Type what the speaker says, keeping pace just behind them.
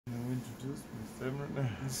introduce me.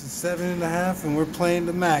 7nAhalf. This is 7.5, and we're playing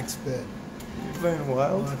the max bet. You playing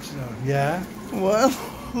wild? Watch out. Yeah?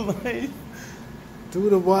 Wildlife. Do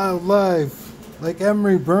the wild life. Like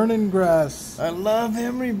Emery burning grass. I love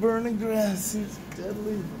Emery burning grass. He's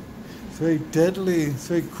deadly. He's very deadly. He's a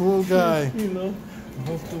very cool guy. You know. I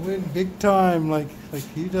hope to win big time like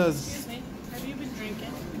he does. Excuse me, have you been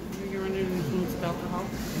drinking? You're under the influence of alcohol?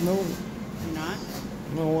 No. You're not?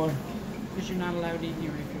 No one. Because you're not allowed in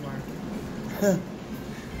here if you are.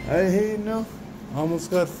 I hate no. Almost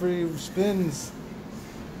got free spins.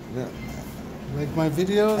 No. Like my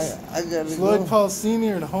videos. I gotta It's go. Lloyd Paul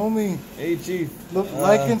Sr, the homie. Hey Chief. Look,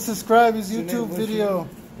 like and subscribe his what's your YouTube name? video.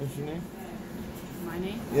 What's your name? My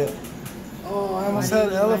name? Yeah. Oh, I almost My name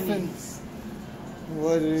had is elephants.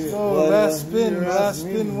 What is it? So last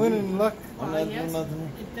spin winning luck. I'm not doing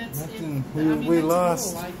nothing. Nothing. That's We a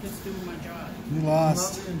lost. rule. I just do my job. You I'm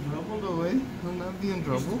lost. not being trouble the way. I'm not being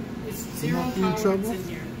trouble. It's You zero not be in tolerance trouble? in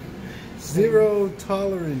here. Zero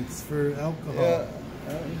tolerance for alcohol. Yeah.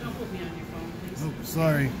 Don't put me on your phone, please. Oh,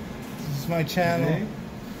 sorry. This is my channel. Okay.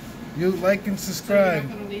 You like and So you're subscribe.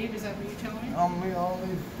 not going to leave? Is that what you're telling me? I'll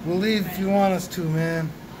leave. We'll leave if you want us to, man.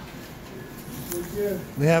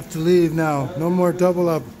 We have to leave now. No more double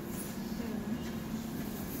up.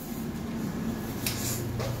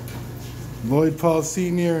 Lloyd Paul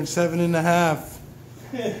Sr. and 7.5.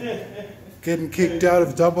 Getting kicked out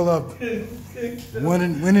of double up.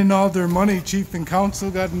 Winning all their money. Chief and council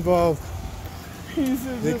got involved.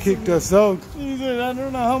 They kicked us out. He said, I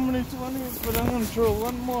don't know how many 20s, but I'm going to throw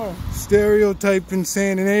one more. Stereotyping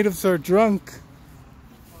saying the natives are drunk.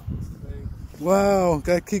 Wow,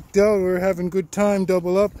 got kicked out. We were having good time,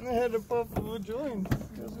 double up. I had a Buffalo joint.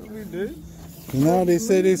 That's what we did. And now they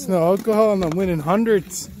say they smell alcohol and I'm winning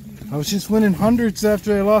hundreds. I was just winning hundreds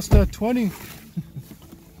after I lost that 20.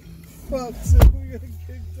 Fuck, so we got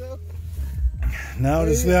kicked out. Now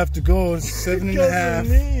this we have to go. It's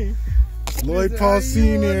 7.5. Lloyd Paul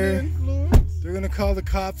Sr. They're gonna call the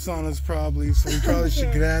cops on us probably, so we probably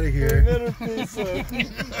should get out of here. We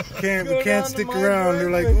can't stick around.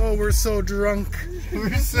 They're like, oh, we're so drunk.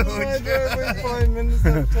 We're so drunk. 5 minutes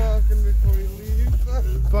of talking before you leave.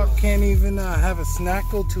 Fuck, can't even have a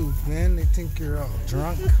snackle tooth, man. They think you're all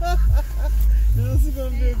drunk. This is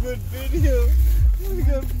gonna be a good video. We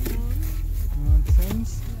got food. You want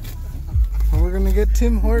Tim's? Well, we're gonna get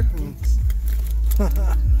Tim Hortons.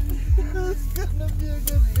 It's gonna be a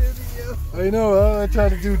good video. I know, I tried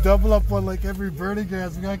to do double up one like every birdie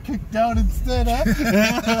grass. We got kicked out instead, huh?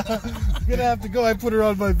 Gonna have to go. I put her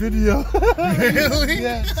on my video. Really?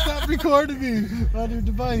 Yeah, stop recording me on your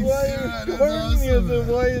device. Why are you recording me? I said,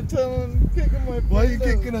 why are you kicking my Why are you face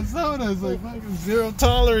out? kicking us out? I was like, fucking zero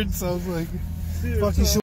tolerance. I was like, fuck, you should